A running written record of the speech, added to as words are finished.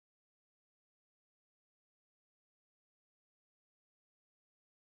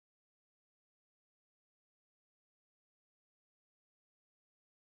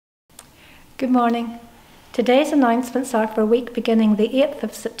Good morning. Today's announcements are for a week beginning the 8th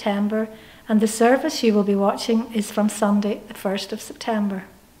of September, and the service you will be watching is from Sunday the 1st of September.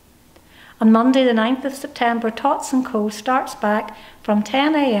 On Monday the 9th of September, Tots & Co starts back from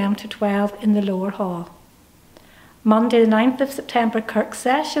 10 a.m. to 12 in the lower hall. Monday the 9th of September, Kirk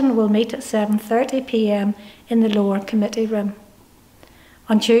Session will meet at 7:30 p.m. in the lower committee room.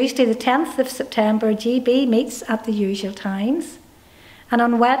 On Tuesday the 10th of September, GB meets at the usual times. And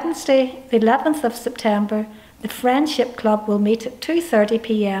on Wednesday, the 11th of September, the Friendship Club will meet at 2:30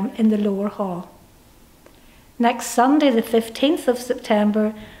 p.m. in the lower hall. Next Sunday, the 15th of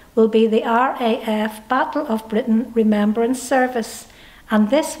September, will be the RAF Battle of Britain Remembrance Service, and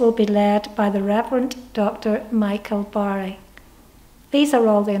this will be led by the Reverend Dr. Michael Barry. These are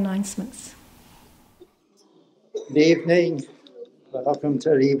all the announcements. Good evening. Welcome to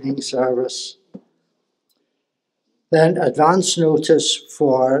our evening service. Then advance notice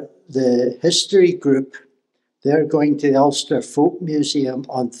for the history group. They're going to the Ulster Folk Museum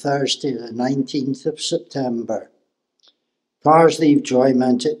on Thursday the 19th of September. Cars leave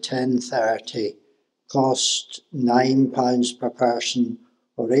Joymount at 10:30. Cost £9 per person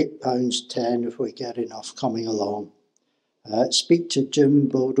or £8.10 if we get enough coming along. Speak to Jim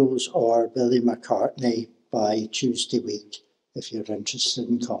Bodos or Billy McCartney by Tuesday week if you're interested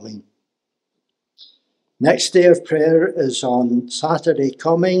in coming. Next day of prayer is on Saturday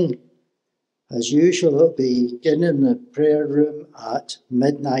coming. As usual, it'll begin in the prayer room at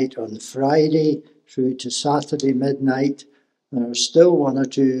midnight on Friday through to Saturday midnight. There are still one or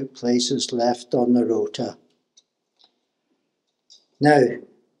two places left on the rota. Now,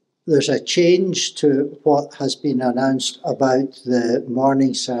 there's a change to what has been announced about the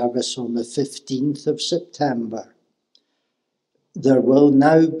morning service on the 15th of September. There will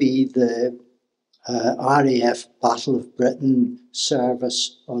now be the RAF Battle of Britain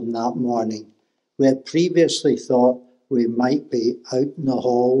service on that morning. We had previously thought we might be out in the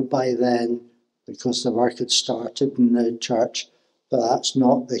hall by then because the work had started in the church, but that's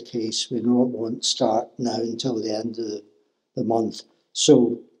not the case. We know it won't start now until the end of the month.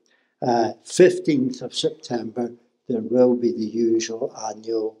 So 15th of September, there will be the usual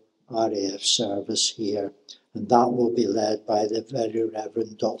annual RAF service here, and that will be led by the Very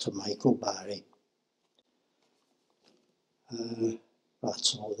Reverend Dr. Michael Barry.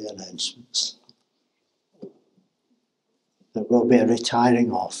 That's all the announcements. There will be a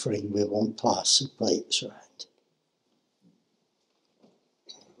retiring offering. We won't pass the plates around.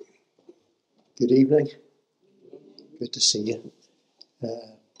 Good evening. Good to see you.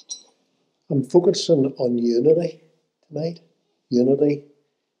 I'm focusing on unity tonight. Unity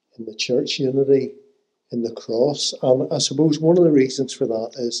in the church, unity in the cross. And I suppose one of the reasons for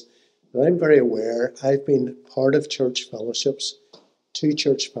that is that I'm very aware I've been part of church fellowships, 2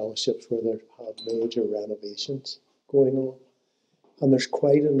 church fellowships where they've had major renovations going on. And there's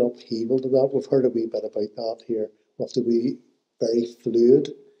quite an upheaval to that. We've heard a wee bit about that here. We have to be very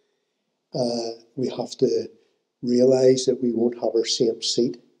fluid. We have to realise that we won't have our same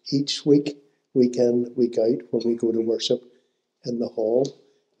seat each week, week in, week out, when we go to worship in the hall.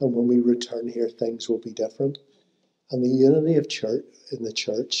 And when we return here, things will be different. And the unity of church in the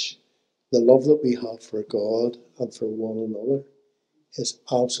church, the love that we have for God and for one another is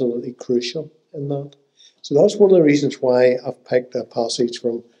absolutely crucial in that. So that's one of the reasons why I've picked a passage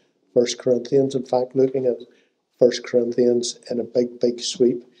from 1 Corinthians. In fact, looking at 1 Corinthians in a big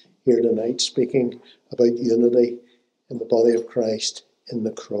sweep here tonight, speaking about unity in the body of Christ in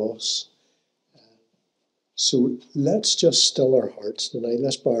the cross. So let's just still our hearts tonight.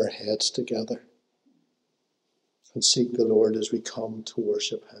 Let's bow our heads together and seek the Lord as we come to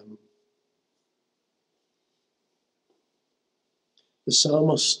worship him. The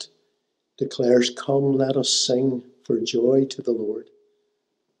psalmist declares, "Come, let us sing for joy to the Lord.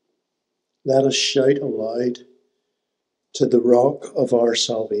 Let us shout aloud to the rock of our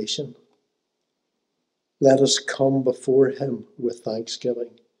salvation. Let us come before him with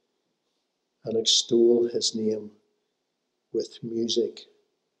thanksgiving and extol his name with music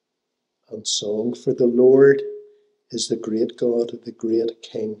and song. For the Lord is the great God, the great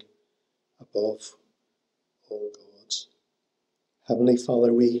King above all gods." Heavenly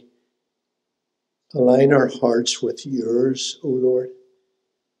Father, we align our hearts with yours, O Lord.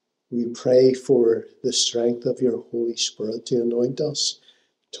 We pray for the strength of your Holy Spirit to anoint us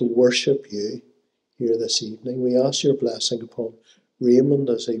to worship you here this evening. We ask your blessing upon Raymond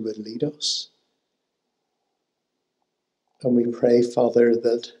as he would lead us. And we pray, Father,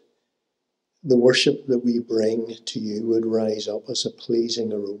 that the worship that we bring to you would rise up as a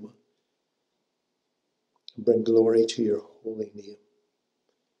pleasing aroma and bring glory to your holy name.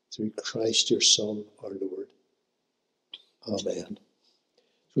 through Christ your Son, our Lord. Amen.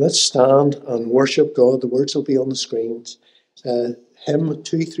 So let's stand and worship God. The words will be on the screens. Hymn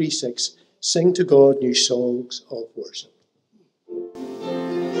 236, Sing to God New Songs of Worship.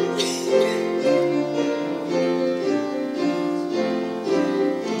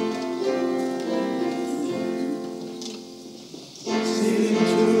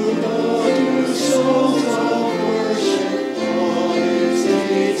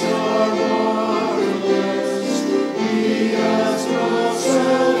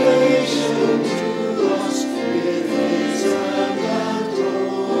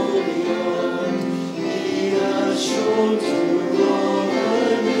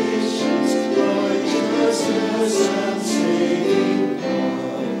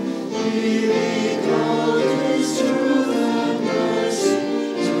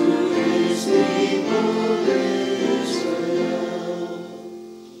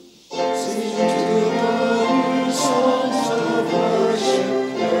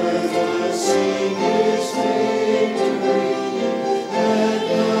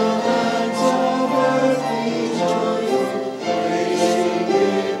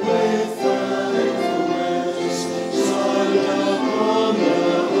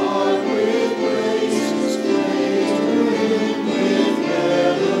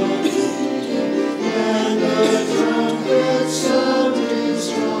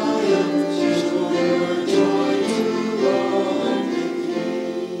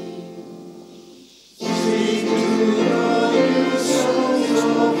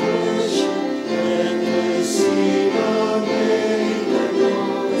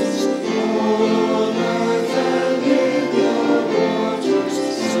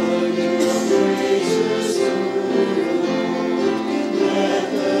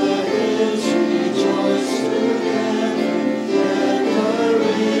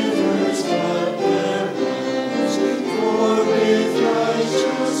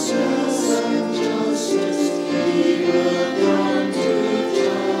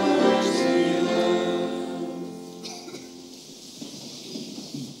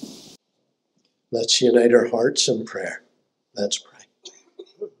 Let's unite our hearts in prayer. Let's pray.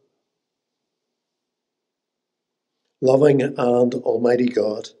 Loving and almighty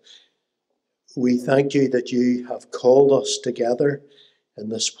God, we thank you that you have called us together in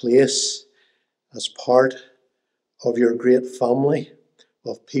this place as part of your great family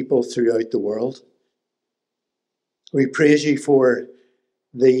of people throughout the world. We praise you for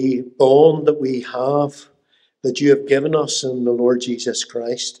the bond that we have, that you have given us in the Lord Jesus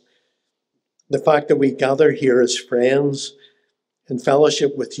Christ. The fact that we gather here as friends in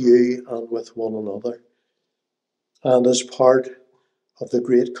fellowship with you and with one another, and as part of the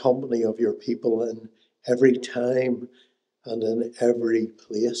great company of your people in every time and in every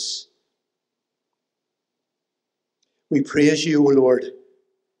place. We praise you, O Lord,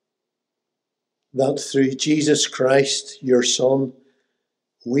 that through Jesus Christ, your Son,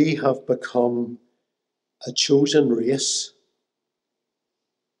 we have become a chosen race,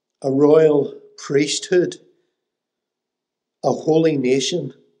 a royal priesthood, a holy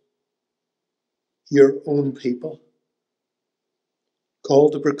nation, your own people,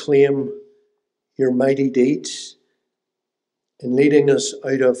 called to proclaim your mighty deeds in leading us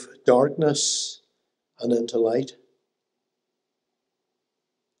out of darkness and into light.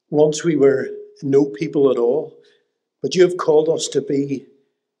 Once we were no people at all, but you have called us to be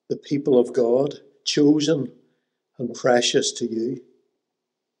the people of God, chosen and precious to you.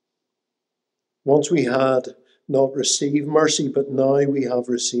 Once we had not received mercy, but now we have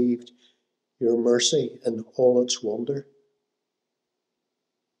received your mercy in all its wonder.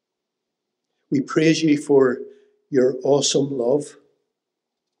 We praise you for your awesome love,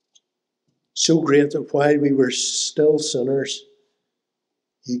 so great that while we were still sinners,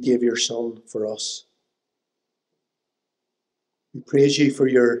 you gave your Son for us. We praise you for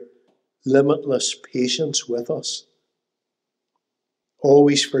your limitless patience with us,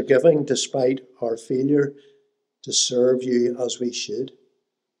 always forgiving despite our failure to serve you as we should.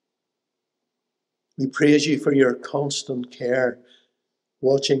 We praise you for your constant care,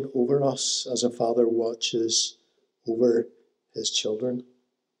 watching over us as a father watches over his children.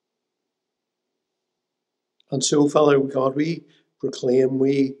 And so, Father God, we proclaim,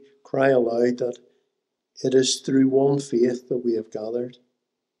 we cry aloud that it is through one faith that we have gathered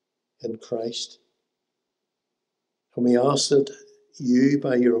in Christ. And we ask that you,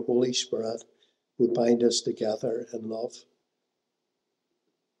 by your Holy Spirit, would bind us together in love.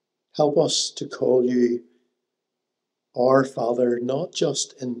 Help us to call you our Father, not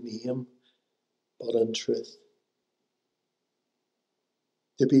just in name, but in truth.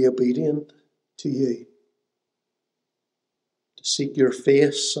 to be obedient to you, to seek your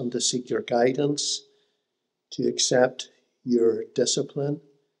face and to seek your guidance, to accept your discipline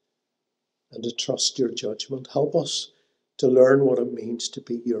and to trust your judgment. Help us to learn what it means to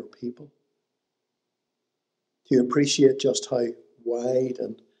be your people, to appreciate just how wide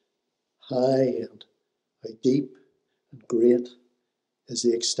and high and how deep and great is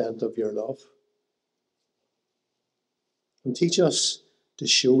the extent of your love. And teach us to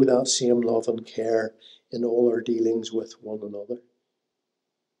show that same love and care in all our dealings with one another.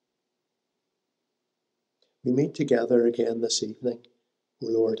 We meet together again this evening, O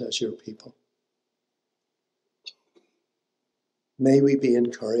Lord, as your people. May we be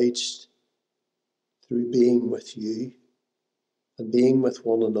encouraged through being with you and being with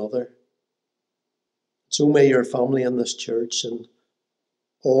one another. So may your family in this church and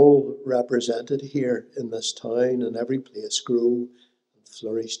all represented here in this town and every place grow and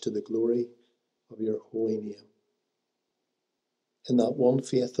flourish to the glory of your holy name. In that one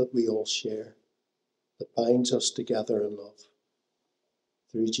faith that we all share, that binds us together in love,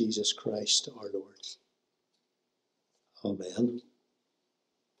 through Jesus Christ our Lord. Amen.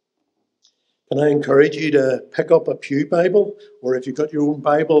 Can I encourage you to pick up a pew Bible, or if you've got your own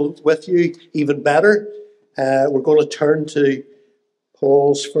Bible with you, even better. We're going to turn to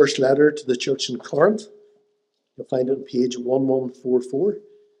Paul's first letter to the church in Corinth. You'll find it on page 1144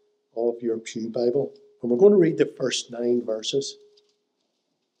 of your pew Bible. And we're going to read the first 9 verses.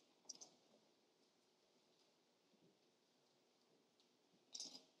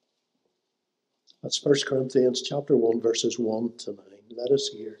 That's 1 Corinthians chapter 1, verses 1 to 9. Let us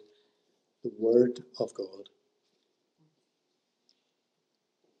hear the word of God.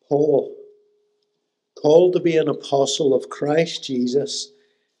 Paul, called to be an apostle of Christ Jesus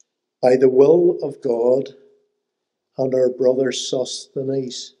by the will of God, and our brother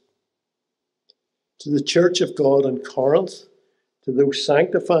Sosthenes, to the church of God in Corinth, to those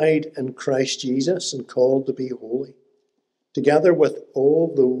sanctified in Christ Jesus and called to be holy, together with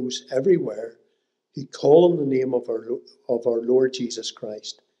all those everywhere who call on the name of our Lord Jesus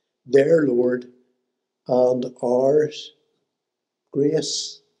Christ, their Lord and ours.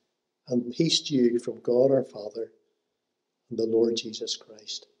 Grace and peace to you from God our Father and the Lord Jesus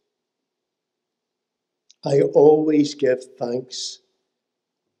Christ. I always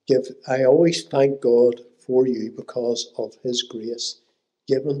thank God for you because of his grace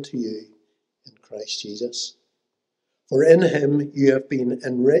given to you in Christ Jesus. For in him you have been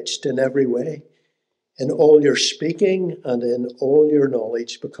enriched in every way, in all your speaking and in all your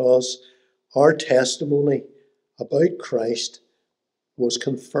knowledge, because our testimony about Christ was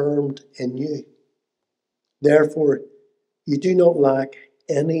confirmed in you. Therefore, you do not lack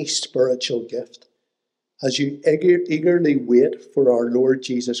any spiritual gift, as you eagerly wait for our Lord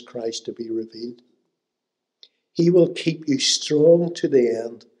Jesus Christ to be revealed. He will keep you strong to the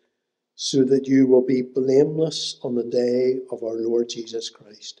end, so that you will be blameless on the day of our Lord Jesus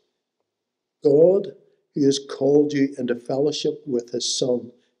Christ. God, who has called you into fellowship with his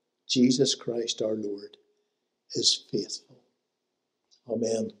Son, Jesus Christ our Lord, is faithful.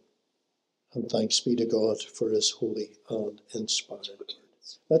 Amen. And thanks be to God for his holy and inspired word.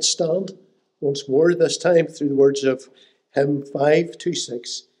 Let's stand once more, this time through the words of hymn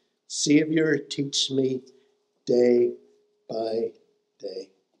 526, Saviour, teach me day by day.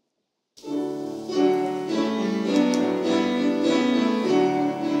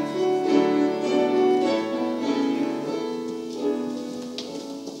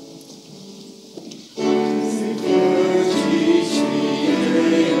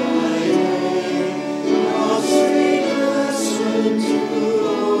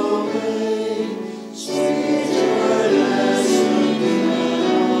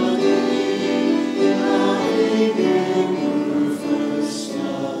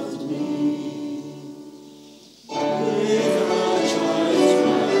 Stop.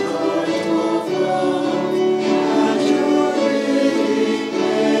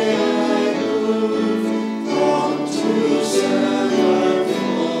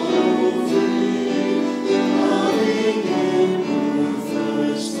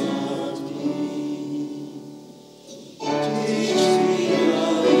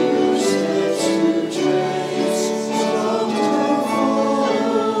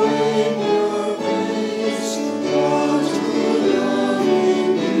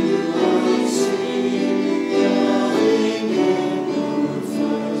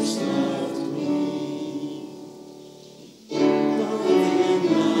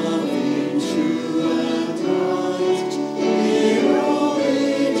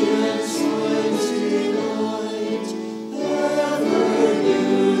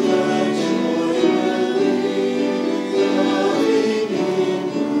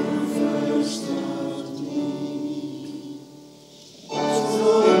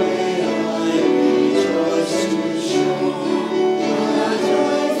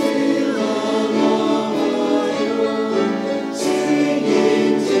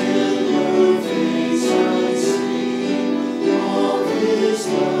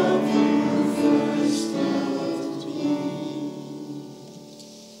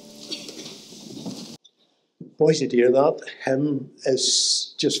 Boys, you hear that? Hymn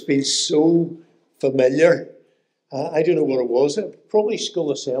just feels so familiar. I don't know what it was. Probably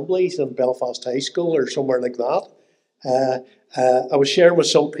school assemblies in Belfast High School or somewhere like that. I was sharing with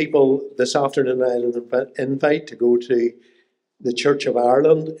some people this afternoon. I had an invite to go to the Church of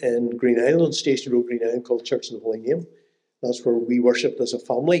Ireland in Green Island, Station Road, Green Island, called Church of the Holy Name. That's where we worshipped as a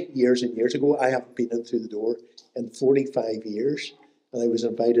family years and years ago. I haven't been in through the door in 45 years, and I was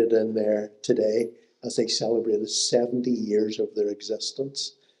invited in there today as they celebrated 70 years of their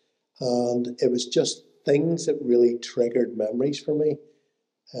existence. And it was just things that really triggered memories for me.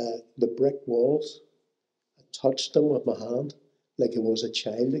 The brick walls, I touched them with my hand like I was a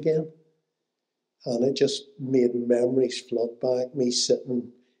child again. And it just made memories flood back. Me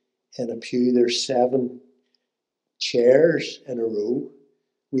sitting in a pew, there's 7 chairs in a row.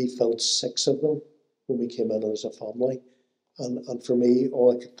 We filled 6 of them when we came in as a family. And for me,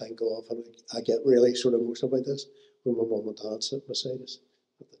 all I could think of, and I get really sort of emotional about this, when my mum and dad sit beside us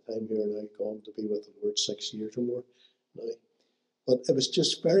at the time here, now gone to be with the Lord 6 years or more now. But it was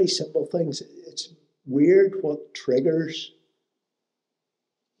just very simple things. It's weird what triggers,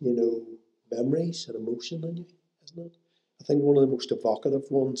 memories and emotion in you, isn't it? I think one of the most evocative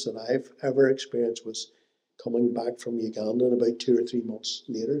ones that I've ever experienced was coming back from Uganda, and about 2 or 3 months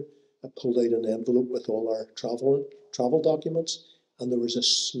later, I pulled out an envelope with all our travel documents, and there was a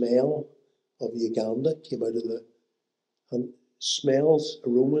smell of Uganda came out of and smells,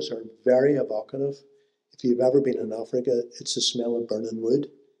 aromas are very evocative. If you've ever been in Africa, it's the smell of burning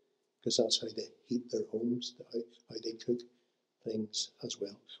wood, because that's how they heat their homes, how they cook things as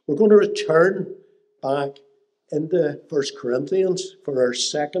well. We're going to return back into 1 Corinthians for our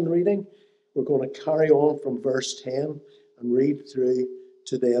second reading. We're going to carry on from verse 10 and read through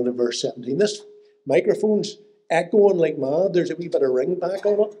to the end of verse 17. This microphone's echoing like mad. There's a wee bit of ring back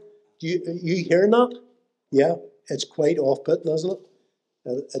on it. You hearing that? Yeah, it's quite off-putting, isn't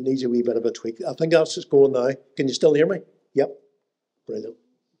it? It needs a wee bit of a tweak. I think that's just going now. Can you still hear me? Yep. Brilliant.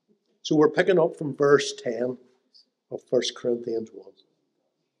 So we're picking up from verse 10 of 1 Corinthians 1.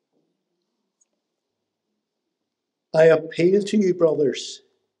 I appeal to you, brothers,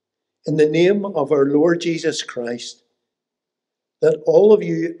 in the name of our Lord Jesus Christ, that all of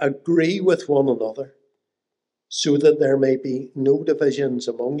you agree with one another, so that there may be no divisions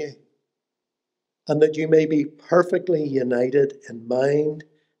among you, and that you may be perfectly united in mind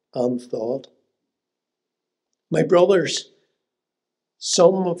and thought. My brothers,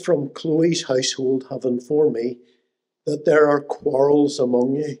 some from Chloe's household have informed me that there are quarrels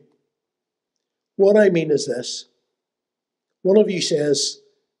among you. What I mean is this. One of you says,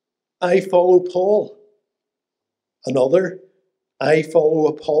 I follow Paul. Another, I follow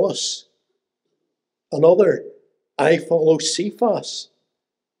Apollos. Another, I follow Cephas.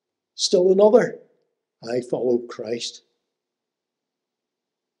 Still another, I follow Christ.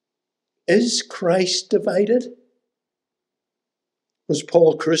 Is Christ divided? Was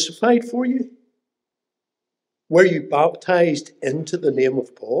Paul crucified for you? Were you baptized into the name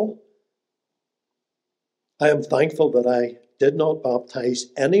of Paul? I am thankful that I did not baptize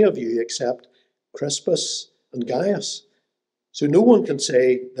any of you except Crispus and Gaius. So no one can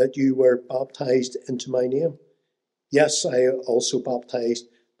say that you were baptized into my name. Yes, I also baptized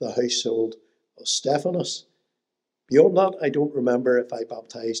the household of Stephanas. Beyond that, I don't remember if I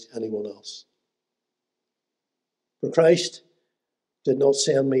baptized anyone else. For Christ did not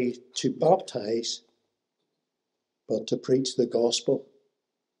send me to baptize, but to preach the gospel,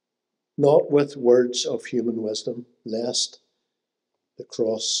 not with words of human wisdom, lest the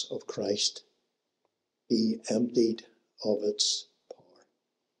cross of Christ be emptied of its power.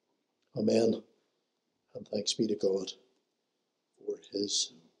 Amen. And thanks be to God for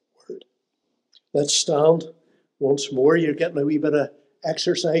his word. Let's stand once more. You're getting a wee bit of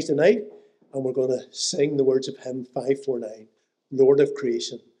exercise tonight, and we're going to sing the words of hymn 549. Lord of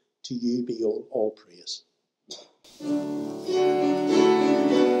creation, to you be all praise.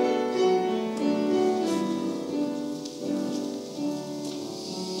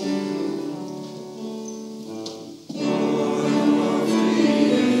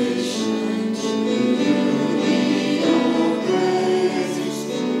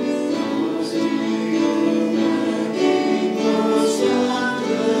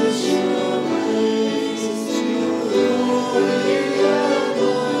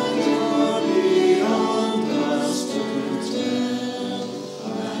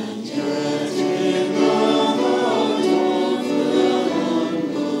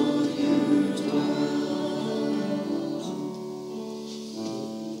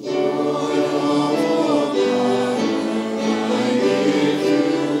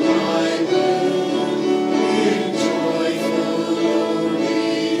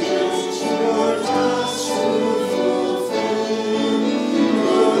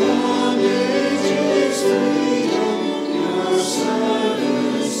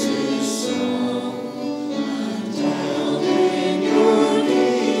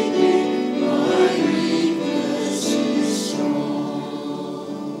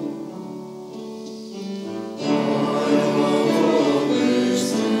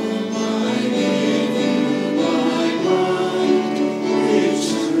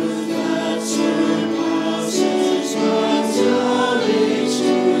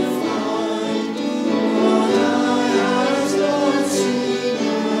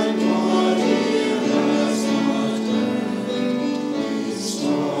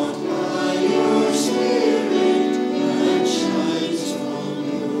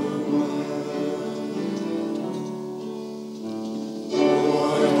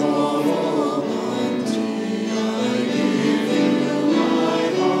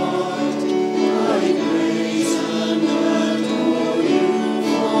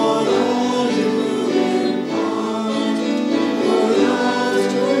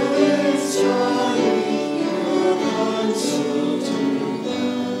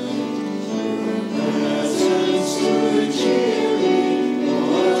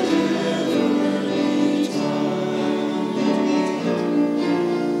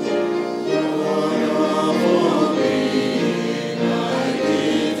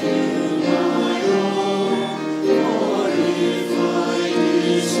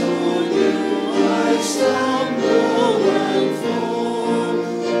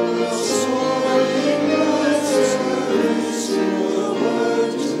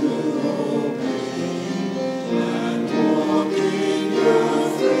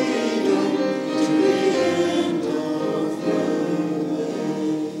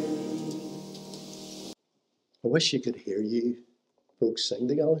 wish you could hear you folks sing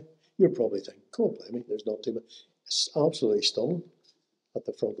together. You're probably thinking, God bless me, there's not too much. It's absolutely stunning at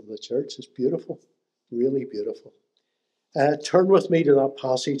the front of the church. It's beautiful, really beautiful. Turn with me to that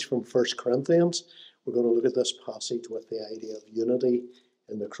passage from 1 Corinthians. We're going to look at this passage with the idea of unity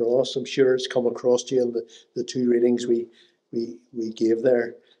in the cross. I'm sure it's come across to you in the two readings we gave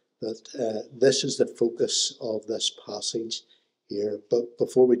there, that this is the focus of this passage here. But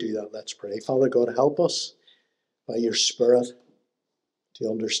before we do that, let's pray. Father God, help us by your Spirit to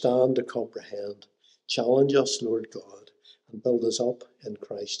understand, to comprehend. Challenge us, Lord God, and build us up in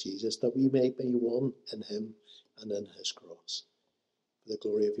Christ Jesus, that we may be one in him and in his cross. For the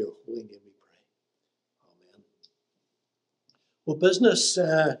glory of your holy name we pray. Amen. Well, business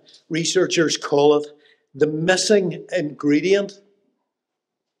researchers call it the missing ingredient,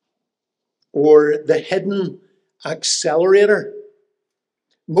 or the hidden accelerator.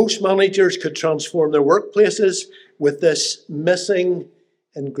 Most managers could transform their workplaces with this missing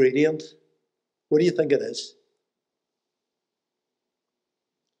ingredient. What do you think it is?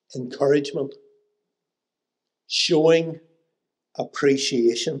 Encouragement. Showing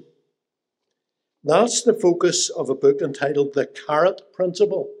appreciation. That's the focus of a book entitled The Carrot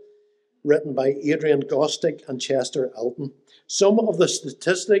Principle, written by Adrian Gostick and Chester Elton. Some of the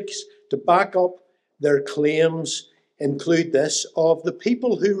statistics to back up their claims include this: of the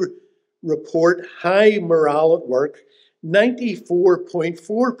people who report high morale at work,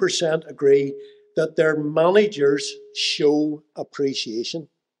 94.4% agree that their managers show appreciation.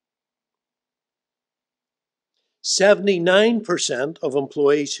 79% of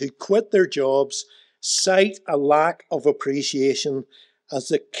employees who quit their jobs cite a lack of appreciation as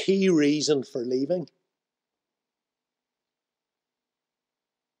the key reason for leaving.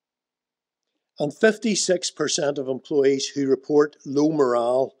 And 56% of employees who report low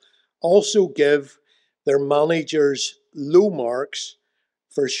morale also give their managers low marks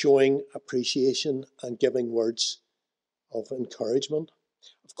for showing appreciation and giving words of encouragement.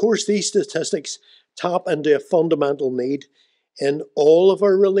 Of course, these statistics tap into a fundamental need in all of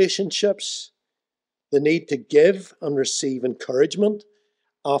our relationships: the need to give and receive encouragement,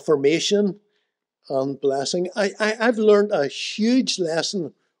 affirmation, and blessing. I've learned a huge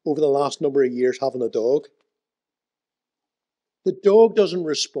lesson over the last number of years having a dog. The dog doesn't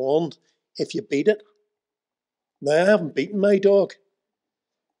respond if you beat it. Now, I haven't beaten my dog.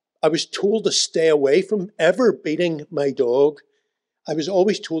 I was told to stay away from ever beating my dog. I was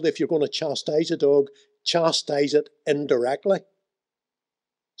always told if you're going to chastise a dog, chastise it indirectly,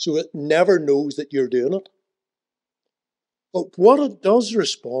 so it never knows that you're doing it. But what it does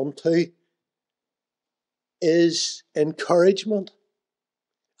respond to is encouragement.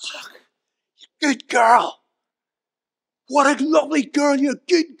 Oh, good girl. What a lovely girl. You're a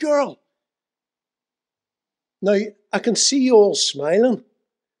good girl. Now, I can see you all smiling,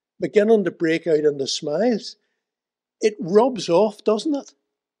 beginning to break out into smiles. It rubs off, doesn't it?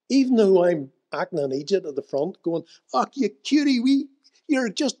 Even though I'm acting an idiot at the front, going, oh, you cutie you're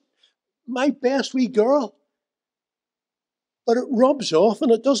just my best wee girl. But it rubs off,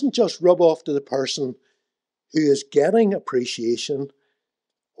 and it doesn't just rub off to the person who is getting appreciation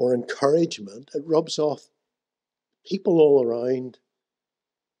or encouragement. It rubs off people all around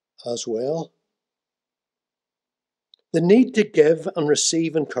as well. The need to give and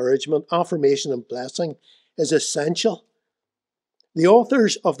receive encouragement, affirmation, and blessing is essential. The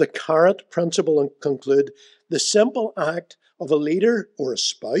authors of the Carrot Principle conclude the simple act of a leader or a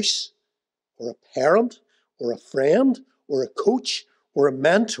spouse or a parent or a friend or a coach or a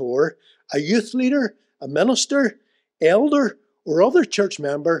mentor, a youth leader, a minister, elder, or other church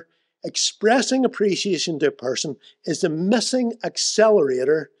member expressing appreciation to a person is the missing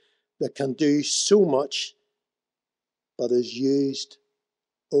accelerator that can do so much but is used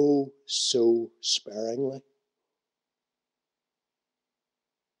oh so sparingly.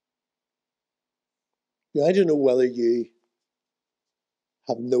 Now, I don't know whether you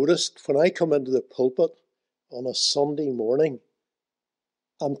have noticed when I come into the pulpit on a Sunday morning,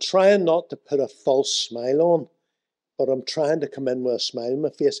 I'm trying not to put a false smile on, but I'm trying to come in with a smile on my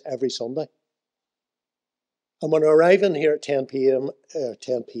face every Sunday. And when I arrive in here at 10 a.m,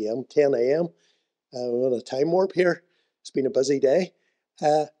 we're on a time warp here, it's been a busy day,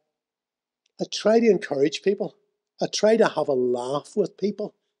 I try to encourage people. I try to have a laugh with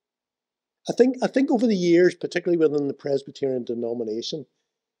people. I think over the years, particularly within the Presbyterian denomination,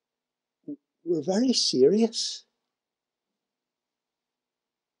 we're very serious.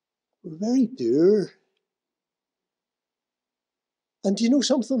 We're very dour. And do you know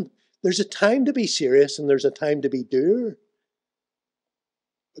something? There's a time to be serious and there's a time to be dour.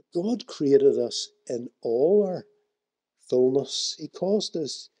 But God created us in all our fullness. He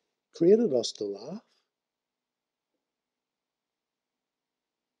created us to laugh.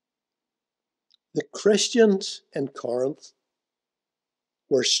 The Christians in Corinth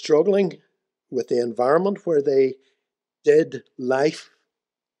were struggling with the environment where they did life.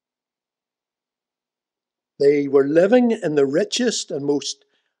 They were living in the richest and most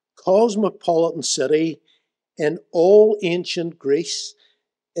cosmopolitan city in all ancient Greece.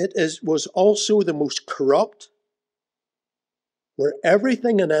 Was also the most corrupt, where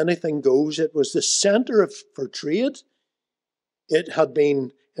everything and anything goes. It was the centre for trade. It had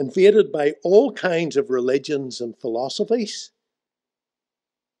been invaded by all kinds of religions and philosophies,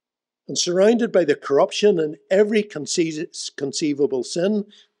 and surrounded by the corruption and every conceivable sin.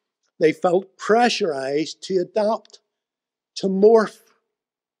 They felt pressurized to adapt, to morph,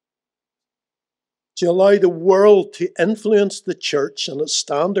 to allow the world to influence the church and its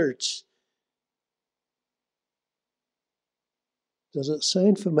standards. Does it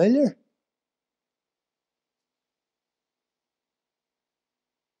sound familiar?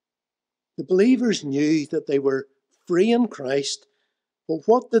 The believers knew that they were free in Christ, but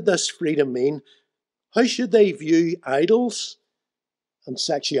what did this freedom mean? How should they view idols and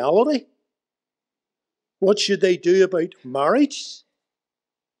sexuality? What should they do about marriage?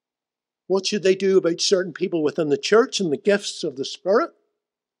 What should they do about certain people within the church and the gifts of the Spirit?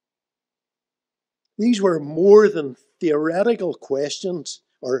 These were more than theoretical questions,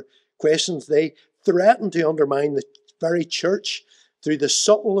 or questions. They threatened to undermine the very church through the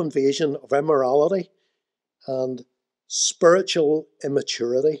subtle invasion of immorality and spiritual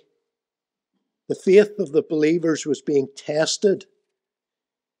immaturity. The faith of the believers was being tested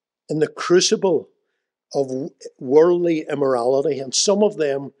in the crucible of worldly immorality, and some of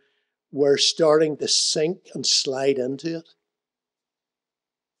them were starting to sink and slide into it.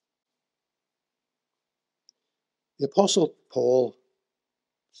 The Apostle Paul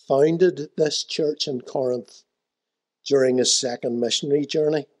founded this church in Corinth during his second missionary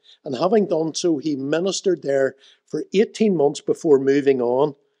journey, and having done so, he ministered there for 18 months before moving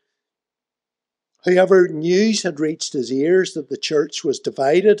on. However, news had reached his ears that the church was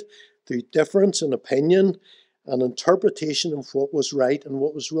divided through difference in opinion and interpretation of what was right and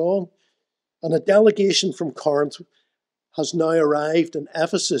what was wrong. And a delegation from Corinth has now arrived in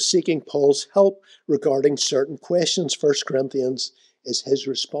Ephesus seeking Paul's help regarding certain questions. 1 Corinthians is his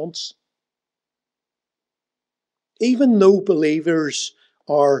response. Even though believers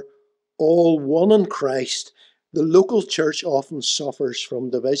are all one in Christ, the local church often suffers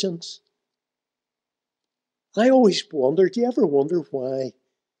from divisions. I always wonder, do you ever wonder why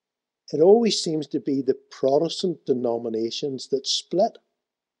it always seems to be the Protestant denominations that split?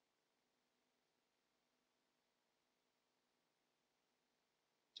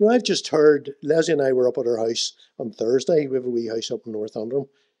 You know, I've just heard, Leslie and I were up at our house on Thursday. We have a wee house up in North Antrim.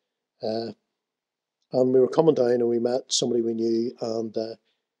 And we were coming down and we met somebody we knew, and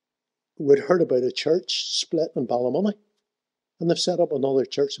we'd heard about a church split in Ballymoney. And they've set up another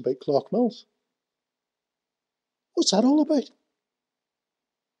church about Clough-Mills. What's that all about?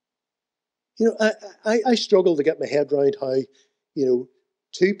 You know, I struggle to get my head around how, you know,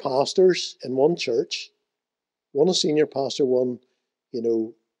 two pastors in one church, one a senior pastor, one, you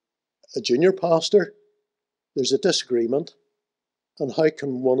know, a junior pastor, there's a disagreement. And how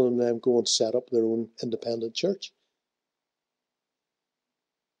can one of them go and set up their own independent church?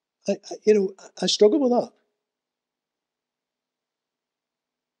 I struggle with that.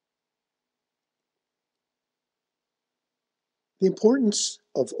 The importance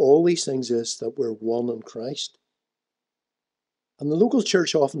of all these things is that we're one in Christ. And the local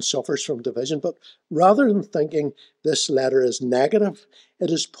church often suffers from division, but rather than thinking this letter is negative, it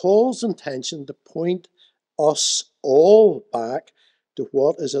is Paul's intention to point us all back to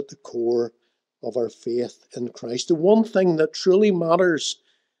what is at the core of our faith in Christ. The one thing that truly matters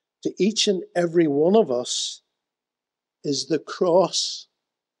to each and every one of us is the cross.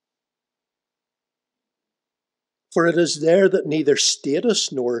 For it is there that neither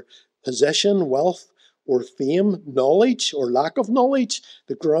status nor position, wealth or fame, knowledge or lack of knowledge,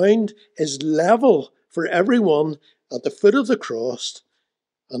 the ground is level for everyone at the foot of the cross,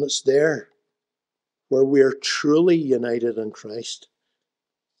 and it's there where we are truly united in Christ.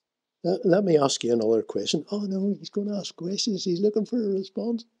 Let me ask you another question. Oh no, he's going to ask questions. He's looking for a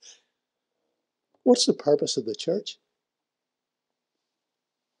response. What's the purpose of the church?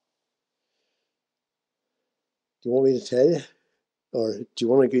 Do you want me to tell you? Or do you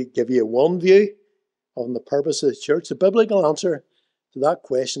want to give you one view on the purpose of the church? The biblical answer to that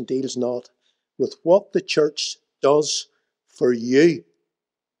question deals not with what the church does for you,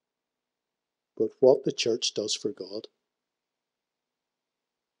 but what the church does for God.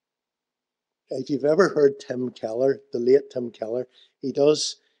 If you've ever heard Tim Keller, the late Tim Keller, he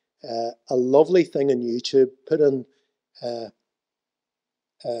does a lovely thing on YouTube. Put in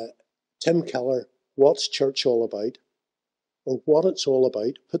Tim Keller, what's church all about? Or what it's all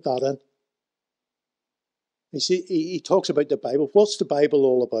about. Put that in. You see, he talks about the Bible. What's the Bible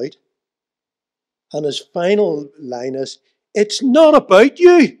all about? And his final line is, it's not about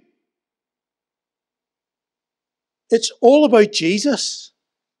you. It's all about Jesus.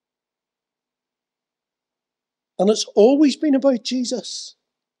 And it's always been about Jesus.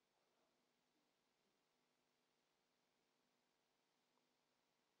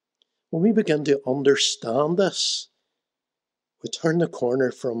 When we begin to understand this, we turn the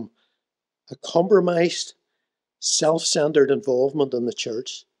corner from a compromised, self-centered involvement in the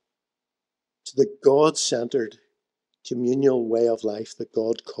church to the God-centered, communal way of life that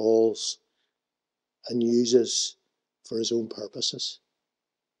God calls and uses for his own purposes.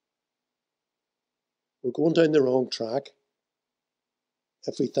 We're going down the wrong track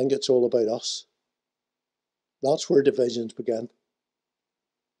if we think it's all about us. That's where divisions begin,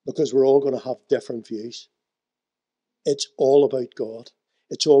 because we're all going to have different views. It's all about God.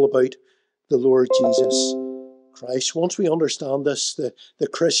 It's all about the Lord Jesus Christ. Once we understand this, the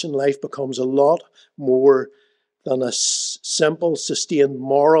Christian life becomes a lot more than a simple, sustained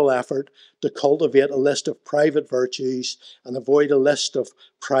moral effort to cultivate a list of private virtues and avoid a list of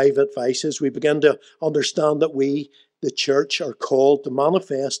private vices. We begin to understand that we, the church, are called to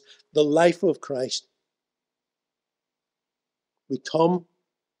manifest the life of Christ. We come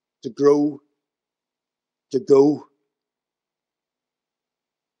to grow, to go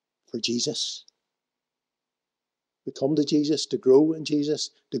for Jesus. We come to Jesus to grow in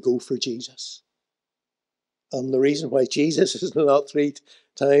Jesus, to go for Jesus. And the reason why Jesus is not 3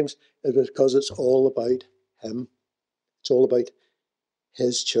 times is because it's all about him. It's all about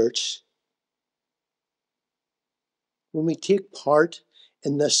his church. When we take part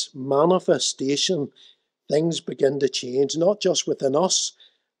in this manifestation, things begin to change, not just within us,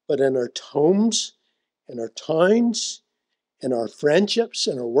 but in our homes, in our towns, in our friendships,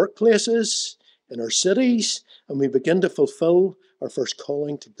 in our workplaces, in our cities, and we begin to fulfill our first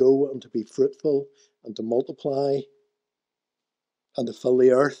calling to go and to be fruitful and to multiply and to fill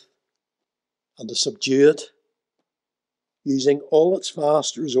the earth and to subdue it, using all its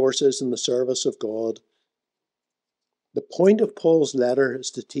vast resources in the service of God. The point of Paul's letter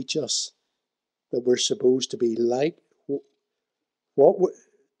is to teach us that we're supposed to be like,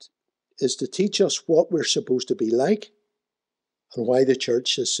 is to teach us what we're supposed to be like and why the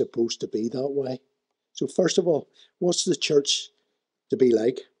church is supposed to be that way. So first of all, what's the church to be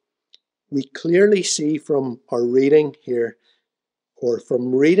like? We clearly see from our reading here, or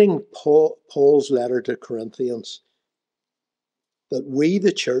from reading Paul's letter to Corinthians, that we,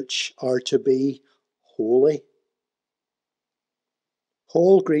 the church, are to be holy.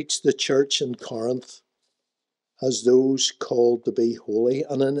 Paul greets the church in Corinth as those called to be holy.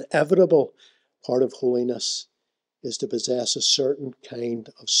 An inevitable part of holiness is to possess a certain kind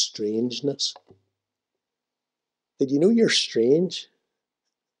of strangeness. Did you know you're strange?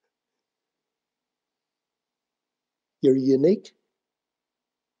 You're unique.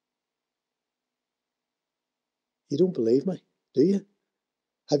 You don't believe me, do you?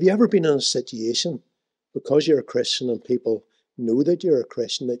 Have you ever been in a situation, because you're a Christian and people know that you're a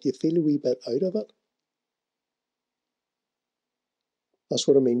Christian, that you feel a wee bit out of it? That's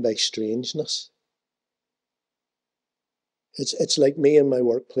what I mean by strangeness. It's like me in my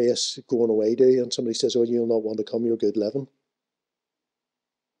workplace going away to, and somebody says, oh, you'll not want to come, you're good living.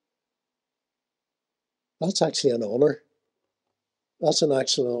 That's actually an honour. That's an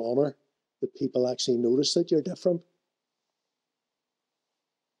actual honour that people actually notice that you're different.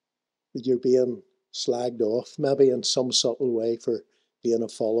 That you're being slagged off, maybe in some subtle way, for being a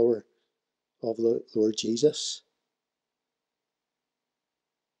follower of the Lord Jesus.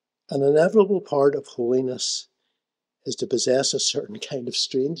 An inevitable part of holiness is to possess a certain kind of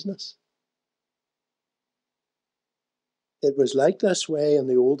strangeness. It was like this way in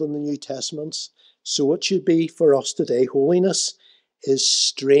the Old and the New Testaments, so it should be for us today. Holiness is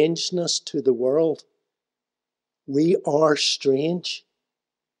strangeness to the world. We are strange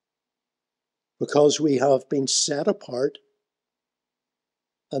because we have been set apart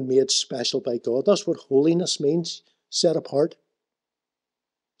and made special by God. That's what holiness means, set apart.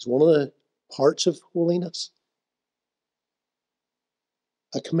 It's one of the parts of holiness.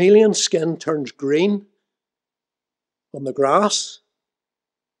 A chameleon's skin turns green on the grass.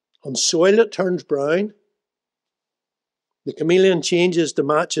 On soil it turns brown. The chameleon changes to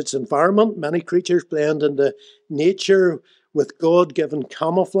match its environment. Many creatures blend into nature with God-given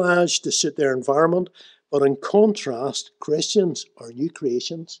camouflage to suit their environment. But in contrast, Christians are new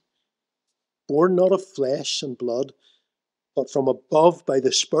creations, born not of flesh and blood, but from above by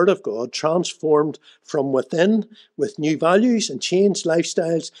the Spirit of God, transformed from within with new values and changed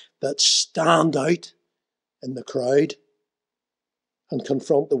lifestyles that stand out in the crowd and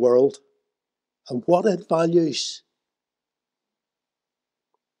confront the world. And what it values.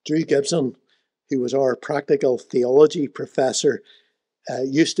 Drew Gibson, who was our practical theology professor,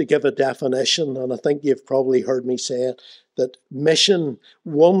 used to give a definition, and I think you've probably heard me say it, that mission,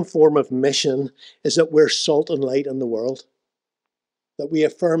 one form of mission, is that we're salt and light in the world. That we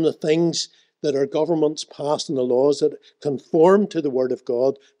affirm the things that our governments pass and the laws that conform to the Word of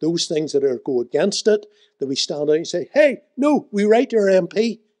God, those things that go against it, that we stand out and say, hey, no, we write to our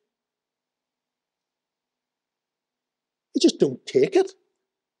MP. You just don't take it.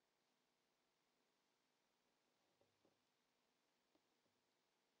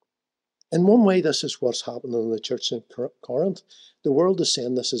 In one way, this is what's happening in the church in Corinth. The world is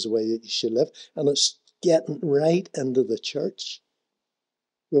saying this is the way that you should live, and it's getting right into the church.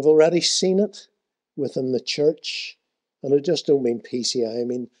 We've already seen it within the church, and I just don't mean PCI, I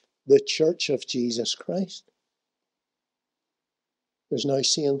mean the Church of Jesus Christ. There's now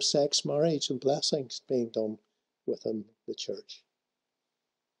same-sex marriage and blessings being done within the church.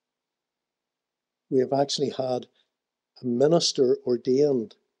 We have actually had a minister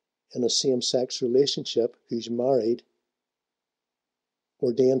ordained in a same-sex relationship who's married,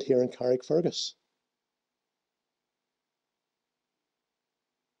 ordained here in Carrickfergus.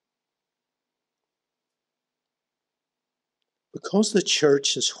 Because the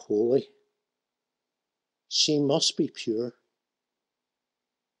church is holy, she must be pure.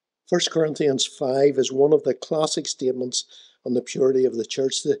 1 Corinthians 5 is one of the classic statements on the purity of the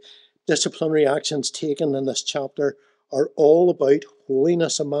church. The disciplinary actions taken in this chapter are all about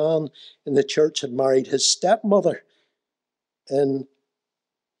holiness. A man in the church had married his stepmother. In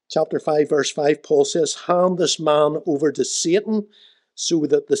chapter 5, verse 5, Paul says, hand this man over to Satan so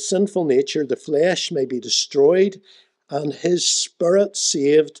that the sinful nature, the flesh, may be destroyed and his spirit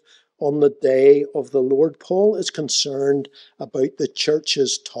saved on the day of the Lord. Paul is concerned about the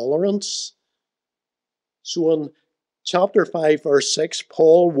church's tolerance. So in chapter 5, verse 6,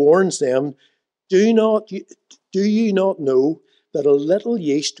 Paul warns them, do you not know that a little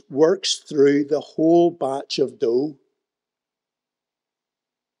yeast works through the whole batch of dough?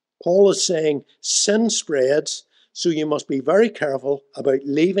 Paul is saying sin spreads, so you must be very careful about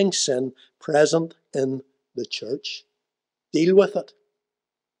leaving sin present in the church. Deal with it.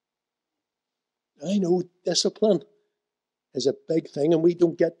 I know discipline is a big thing, and we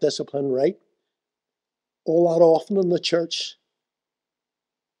don't get discipline right all that often in the church.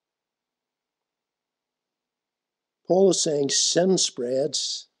 Paul is saying sin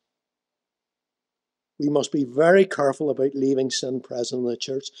spreads. We must be very careful about leaving sin present in the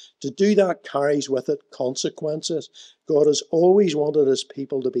church. To do that carries with it consequences. God has always wanted his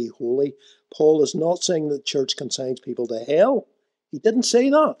people to be holy. Paul is not saying that the church consigns people to hell. He didn't say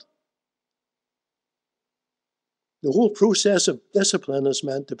that. The whole process of discipline is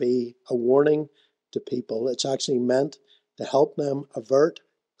meant to be a warning to people. It's actually meant to help them avert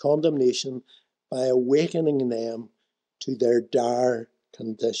condemnation by awakening them to their dire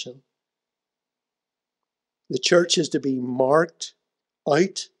condition. The church is to be marked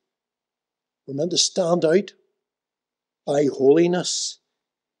out. We're meant to stand out by holiness.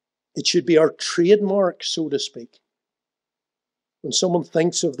 It should be our trademark, so to speak. When someone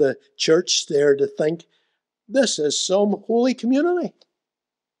thinks of the church, they're to think, this is some holy community.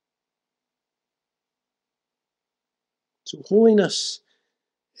 So holiness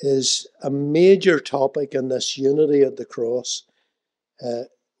is a major topic in this unity at the cross.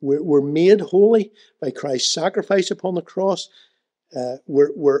 We're made holy by Christ's sacrifice upon the cross.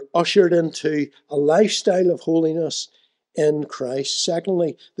 We're ushered into a lifestyle of holiness in Christ.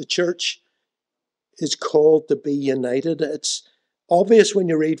 Secondly, the church is called to be united. It's obvious when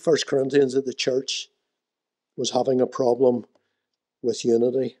you read 1 Corinthians that the church was having a problem with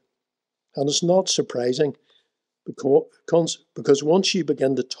unity. And it's not surprising because once you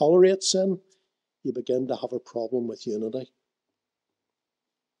begin to tolerate sin, you begin to have a problem with unity.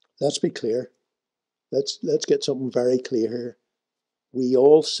 Let's be clear. Let's get something very clear here. We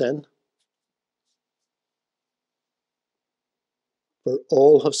all sin. For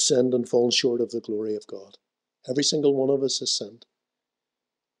all have sinned and fallen short of the glory of God. Every single one of us has sinned.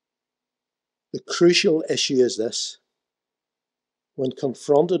 The crucial issue is this. When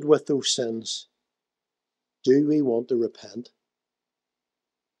confronted with those sins, Do we want to repent?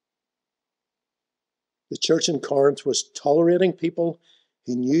 The church in Corinth was tolerating people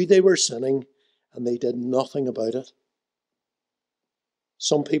who knew they were sinning and they did nothing about it.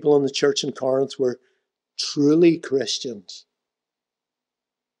 Some people in the church in Corinth were truly Christians.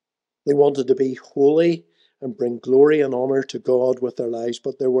 They wanted to be holy and bring glory and honour to God with their lives,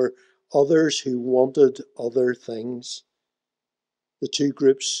 but there were others who wanted other things. The two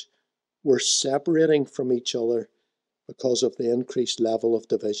groups were separating from each other because of the increased level of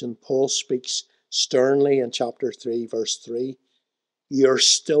division. Paul speaks sternly in chapter 3, verse 3. You're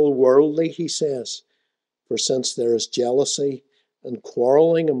still worldly, he says, for since there is jealousy and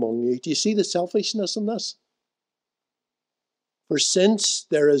quarrelling among you. Do you see the selfishness in this? For since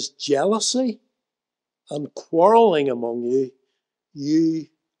there is jealousy and quarrelling among you,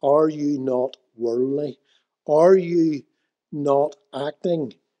 are you not worldly? Are you not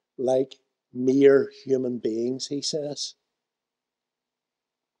acting like mere human beings, he says?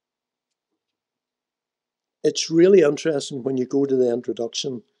 It's really interesting when you go to the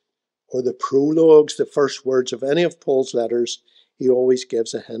introduction or the prologues, the first words of any of Paul's letters, he always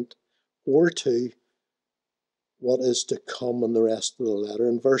gives a hint or two what is to come in the rest of the letter.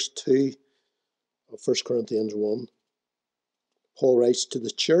 In verse 2 of 1 Corinthians 1, Paul writes, to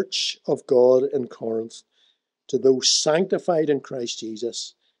the church of God in Corinth, to those sanctified in Christ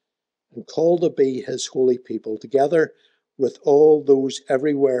Jesus and called to be his holy people, together with all those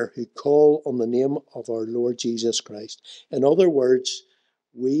everywhere who call on the name of our Lord Jesus Christ. In other words,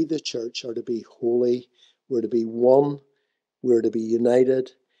 we, the church, are to be holy. We're to be one. We're to be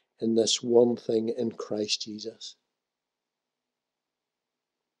united in this one thing in Christ Jesus.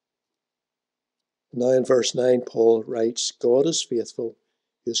 Now in verse 9, Paul writes, God is faithful,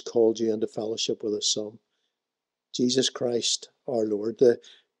 who has called you into fellowship with his Son, Jesus Christ our Lord. The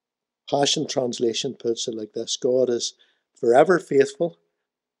Passion Translation puts it like this: God is forever faithful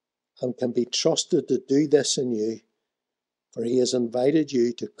and can be trusted to do this in you, for he has invited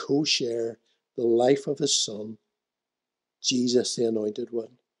you to co-share the life of his Son, Jesus the Anointed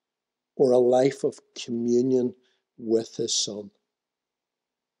One, or a life of communion with his Son,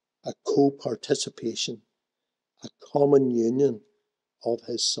 a co-participation, a common union of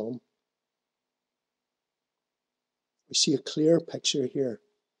his Son. We see a clear picture here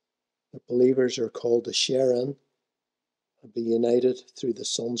that believers are called to share in and be united through the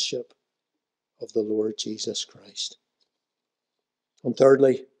sonship of the Lord Jesus Christ. And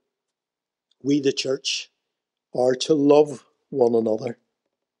thirdly, we, the church, are to love one another.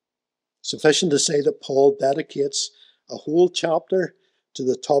 Sufficient to say that Paul dedicates a whole chapter to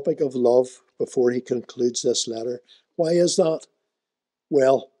the topic of love before he concludes this letter. Why is that?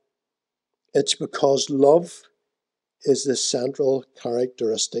 Well, it's because love is the central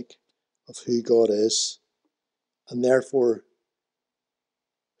characteristic of who God is, and therefore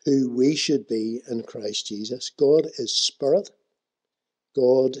who we should be in Christ Jesus. God is spirit.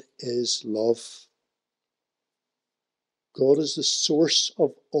 God is love. God is the source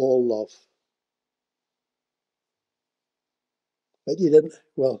of all love. But do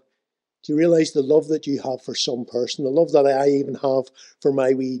you realise the love that you have for some person, the love that I even have for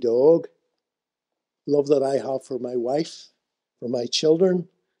my wee dog, love that I have for my wife, for my children,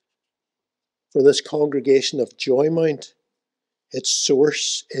 for this congregation of Joymount? Its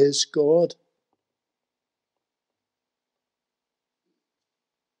source is God.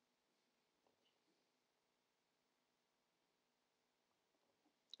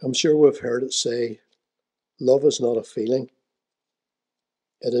 I'm sure we've heard it say, love is not a feeling,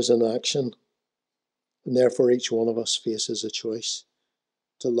 it is an action. And therefore each one of us faces a choice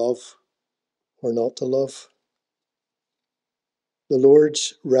to love or not to love. The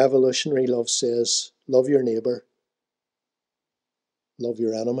Lord's revolutionary love says, love your neighbour, love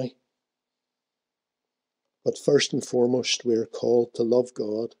your enemy. But first and foremost, we are called to love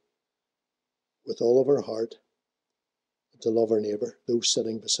God with all of our heart, and to love our neighbour, those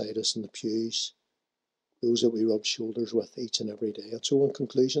sitting beside us in the pews, those that we rub shoulders with each and every day. And so in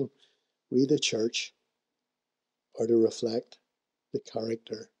conclusion, we, the church, are to reflect the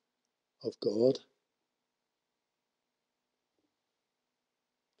character of God.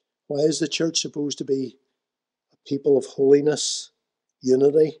 Why is the church supposed to be a people of holiness,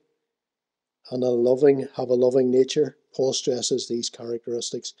 unity, and have a loving nature? Paul stresses these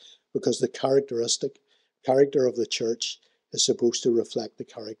characteristics because the character of the church is supposed to reflect the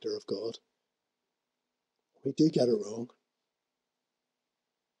character of God. We do get it wrong.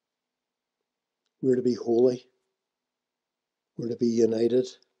 We're to be holy. We're to be united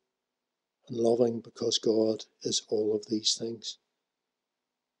and loving because God is all of these things.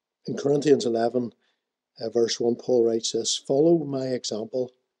 In Corinthians 11, Verse 1, Paul writes this, "Follow my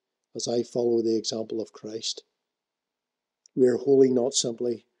example as I follow the example of Christ." We are holy not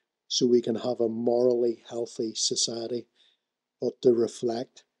simply so we can have a morally healthy society, but to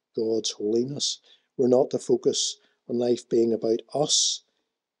reflect God's holiness. We're not to focus on life being about us.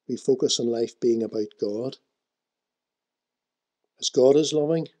 We focus on life being about God. As God is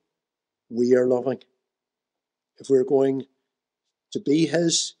loving, we are loving. If we're going to be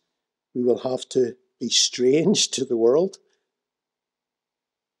His, we will have to be strange to the world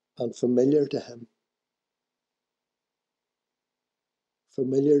and familiar to Him.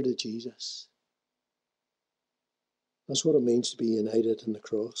 Familiar to Jesus. That's what it means to be united in the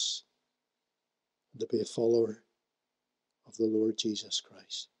cross and to be a follower of the Lord Jesus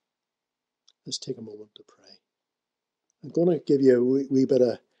Christ. Let's take a moment to pray. I'm going to give you a wee bit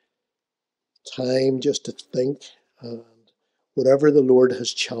of time just to think, and whatever the Lord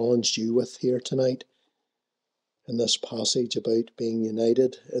has challenged you with here tonight in this passage about being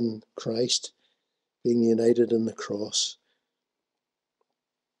united in Christ, being united in the cross.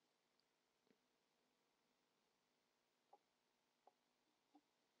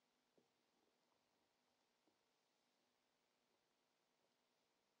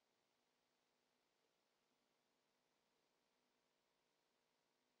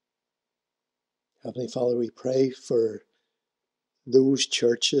 Heavenly Father, we pray for those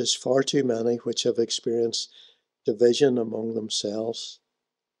churches, far too many, which have experienced division among themselves.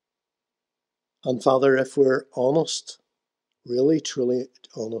 And Father, if we're honest, really truly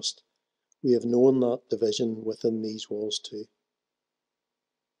honest, we have known that division within these walls too.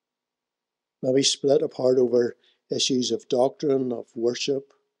 Maybe split apart over issues of doctrine, of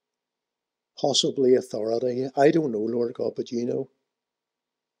worship, possibly authority. I don't know, Lord God, but you know.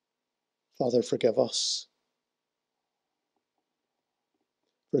 Father, forgive us.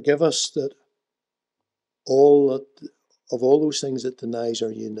 Forgive us that of all those things that denies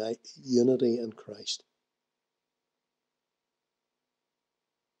our unity in Christ.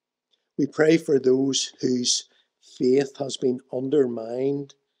 We pray for those whose faith has been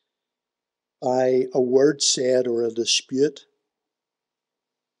undermined by a word said or a dispute,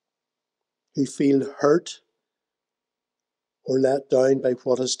 who feel hurt or let down by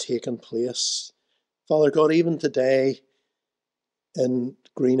what has taken place. Father God, even today in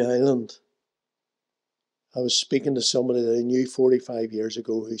Green Island, I was speaking to somebody that I knew 45 years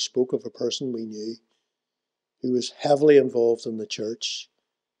ago who spoke of a person we knew who was heavily involved in the church,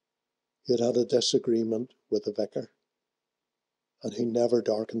 who had had a disagreement with the vicar, and who never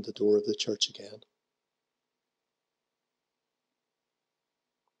darkened the door of the church again.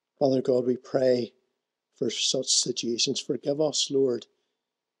 Father God, we pray for such situations. Forgive us, Lord,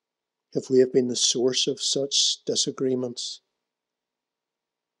 if we have been the source of such disagreements.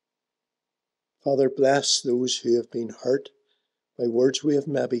 Father, bless those who have been hurt by words we have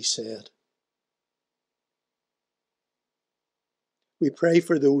maybe said. We pray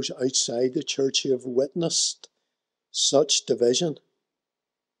for those outside the church who have witnessed such division,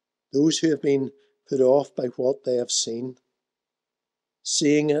 those who have been put off by what they have seen,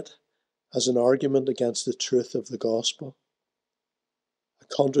 seeing it as an argument against the truth of the gospel, a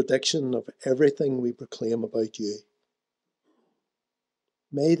contradiction of everything we proclaim about you.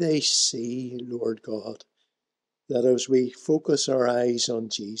 May they see, Lord God, that as we focus our eyes on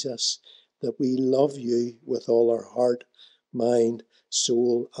Jesus, that we love you with all our heart, mind,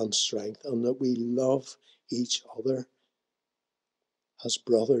 soul, and strength, and that we love each other as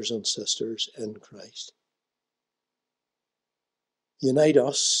brothers and sisters in Christ. Unite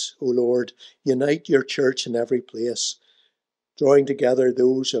us, O Lord, unite your church in every place, drawing together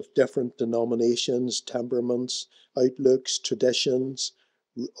those of different denominations, temperaments, outlooks, traditions,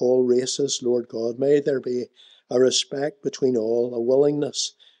 all races, Lord God. May there be a respect between all, a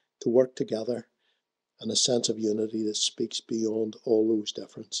willingness to work together, and a sense of unity that speaks beyond all those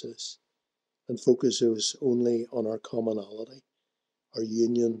differences and focuses only on our commonality, our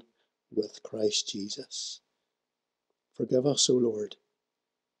union with Christ Jesus. Forgive us, O Lord.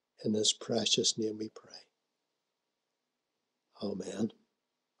 In his precious name we pray. Amen.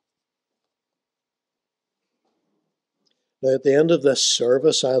 Now, at the end of this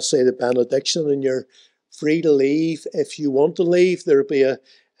service, I'll say the benediction, and you're free to leave. If you want to leave, there'll be a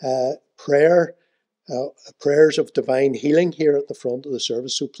prayer, prayers of divine healing here at the front of the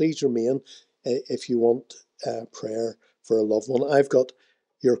service. So please remain if you want prayer for a loved one. I've got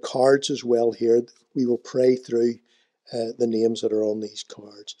your cards as well here. We will pray through the names that are on these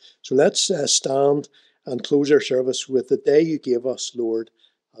cards. So let's stand and close our service with "The day you gave us, Lord,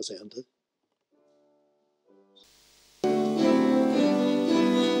 has ended."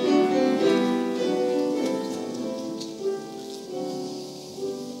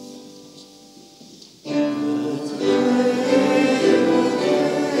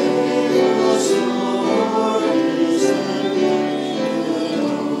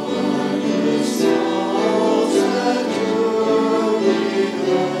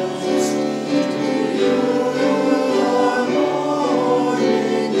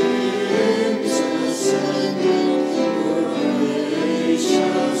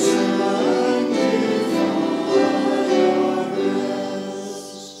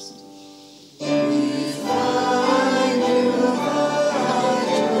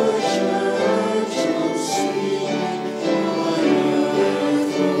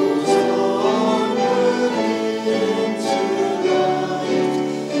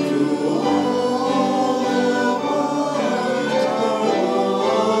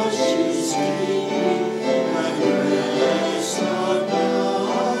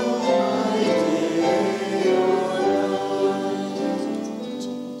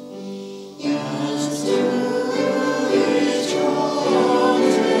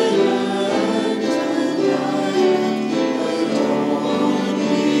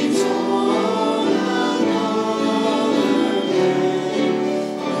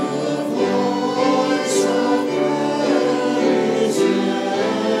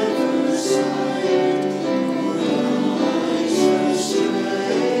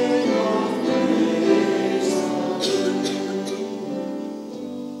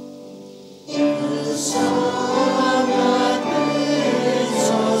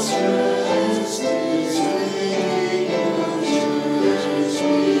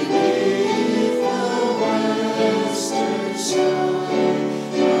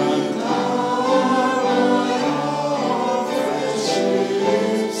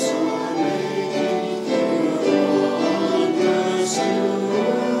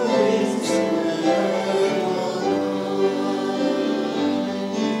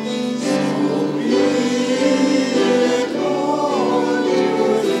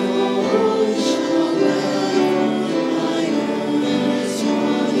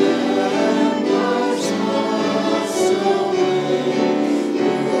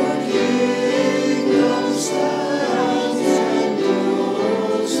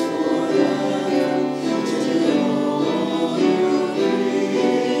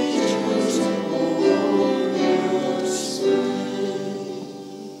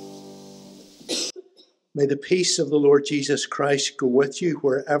 May the peace of the Lord Jesus Christ go with you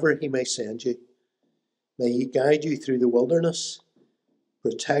wherever he may send you. May he guide you through the wilderness,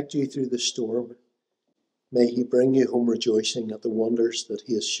 protect you through the storm. May he bring you home rejoicing at the wonders that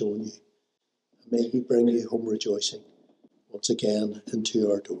he has shown you. May he bring you home rejoicing once again into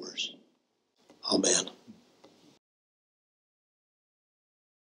our doors. Amen.